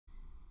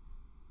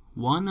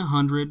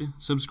100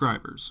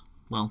 subscribers.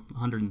 Well,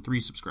 103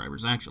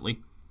 subscribers,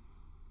 actually.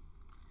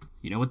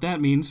 You know what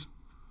that means.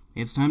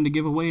 It's time to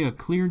give away a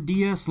clear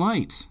DS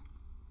Lite.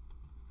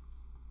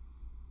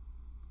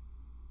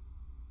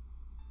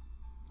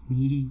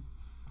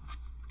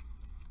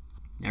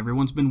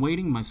 Everyone's been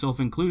waiting, myself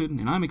included,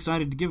 and I'm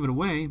excited to give it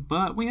away,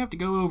 but we have to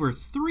go over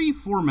 3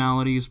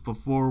 formalities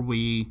before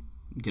we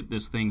get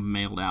this thing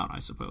mailed out, I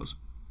suppose.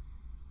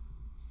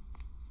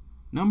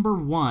 Number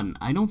 1,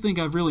 I don't think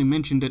I've really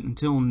mentioned it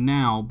until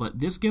now, but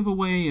this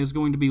giveaway is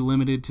going to be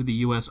limited to the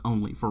US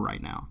only for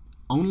right now.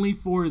 Only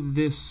for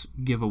this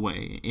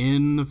giveaway.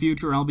 In the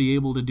future, I'll be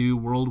able to do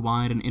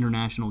worldwide and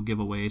international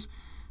giveaways,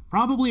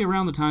 probably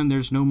around the time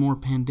there's no more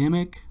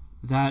pandemic.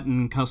 That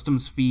and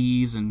customs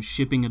fees and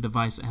shipping a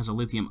device that has a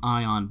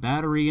lithium-ion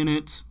battery in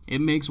it, it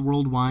makes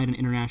worldwide and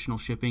international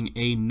shipping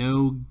a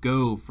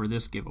no-go for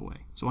this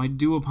giveaway. So I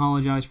do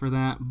apologize for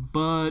that,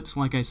 but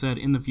like I said,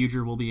 in the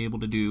future we'll be able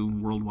to do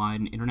worldwide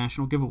and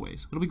international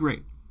giveaways. It'll be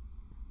great.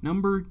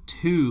 Number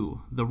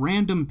 2, the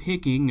random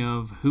picking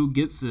of who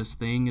gets this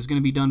thing is going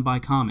to be done by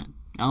comment.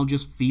 I'll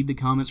just feed the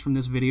comments from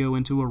this video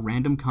into a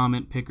random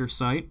comment picker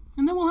site,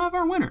 and then we'll have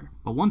our winner.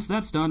 But once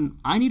that's done,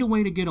 I need a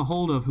way to get a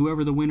hold of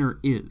whoever the winner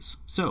is.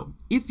 So,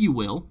 if you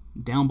will,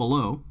 down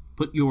below,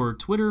 put your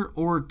Twitter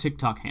or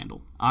TikTok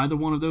handle. Either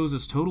one of those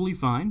is totally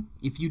fine.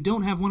 If you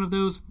don't have one of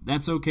those,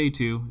 that's okay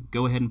too.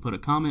 Go ahead and put a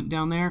comment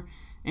down there,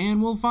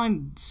 and we'll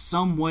find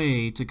some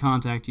way to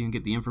contact you and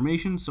get the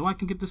information so I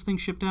can get this thing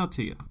shipped out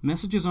to you.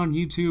 Messages on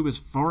YouTube, as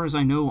far as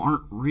I know,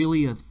 aren't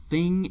really a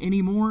thing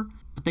anymore.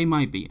 But they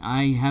might be.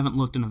 I haven't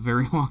looked in a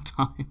very long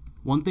time.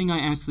 One thing I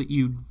ask that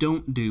you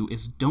don't do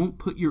is don't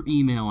put your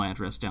email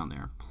address down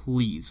there.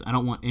 Please. I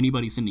don't want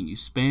anybody sending you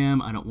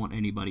spam. I don't want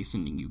anybody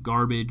sending you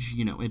garbage,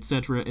 you know,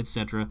 etc.,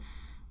 etc.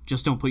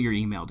 Just don't put your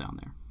email down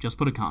there. Just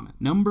put a comment.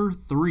 Number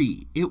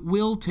 3, it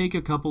will take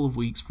a couple of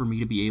weeks for me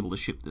to be able to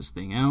ship this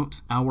thing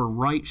out. Our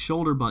right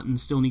shoulder button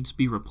still needs to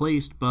be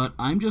replaced, but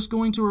I'm just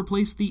going to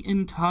replace the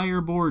entire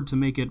board to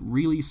make it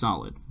really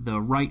solid. The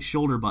right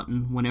shoulder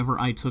button, whenever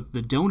I took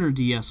the donor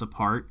DS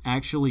apart,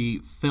 actually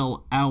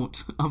fell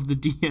out of the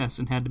DS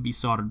and had to be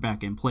soldered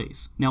back in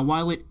place. Now,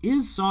 while it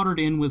is soldered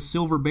in with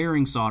silver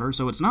bearing solder,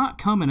 so it's not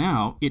coming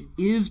out, it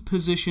is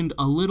positioned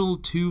a little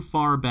too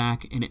far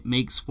back, and it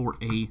makes for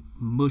a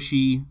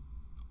mushy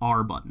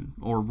R button,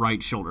 or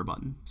right shoulder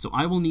button. So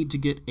I will need to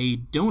get a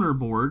donor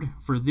board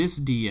for this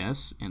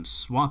DS and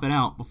swap it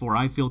out before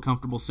I feel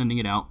comfortable sending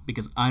it out,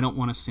 because I don't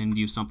want to send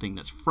you something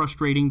that's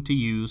frustrating to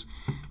use,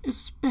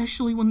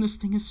 especially when this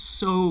thing is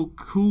so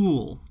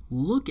cool.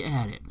 Look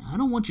at it. I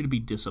don't want you to be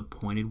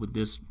disappointed with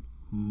this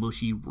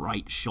mushy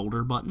right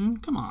shoulder button.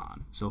 Come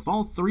on. So if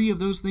all 3 of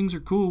those things are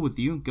cool with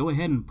you, go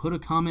ahead and put a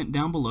comment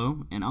down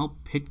below, and I'll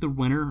pick the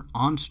winner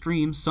on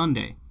stream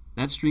Sunday.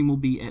 That stream will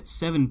be at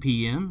 7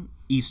 p.m.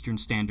 Eastern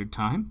Standard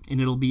Time, and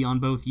it'll be on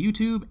both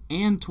YouTube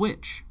and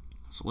Twitch.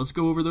 So let's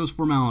go over those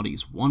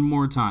formalities one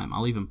more time.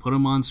 I'll even put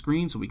them on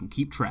screen so we can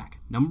keep track.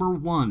 Number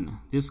 1,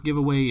 this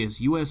giveaway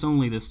is US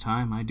only this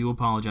time. I do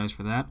apologize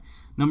for that.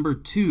 Number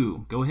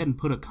 2, go ahead and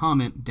put a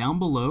comment down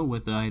below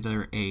with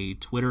either a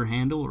Twitter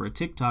handle or a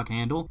TikTok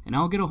handle, and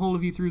I'll get a hold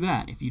of you through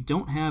that. If you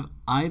don't have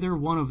either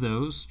one of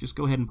those, just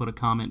go ahead and put a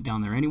comment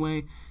down there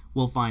anyway.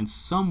 We'll find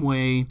some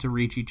way to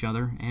reach each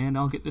other, and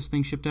I'll get this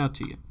thing shipped out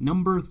to you.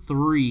 Number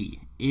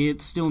 3,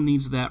 it still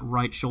needs that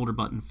right shoulder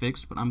button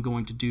fixed, but I'm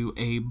going to do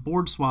a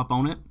board swap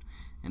on it,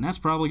 and that's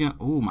probably gonna,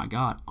 oh my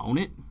god, on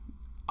it?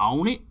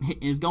 On it?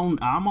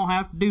 I'm gonna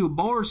have to do a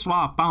board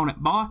swap on it,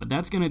 boy. But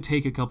that's gonna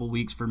take a couple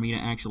weeks for me to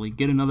actually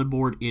get another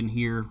board in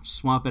here,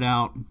 swap it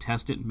out, and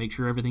test it, and make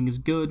sure everything is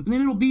good, and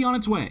then it'll be on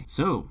its way.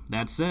 So,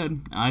 that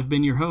said, I've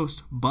been your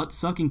host, Butt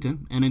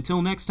Suckington, and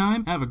until next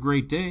time, have a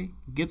great day,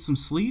 get some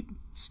sleep,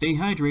 stay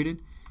hydrated,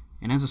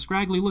 and as a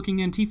scraggly looking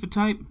Antifa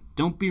type,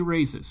 don't be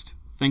racist.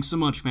 Thanks so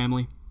much,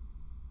 family.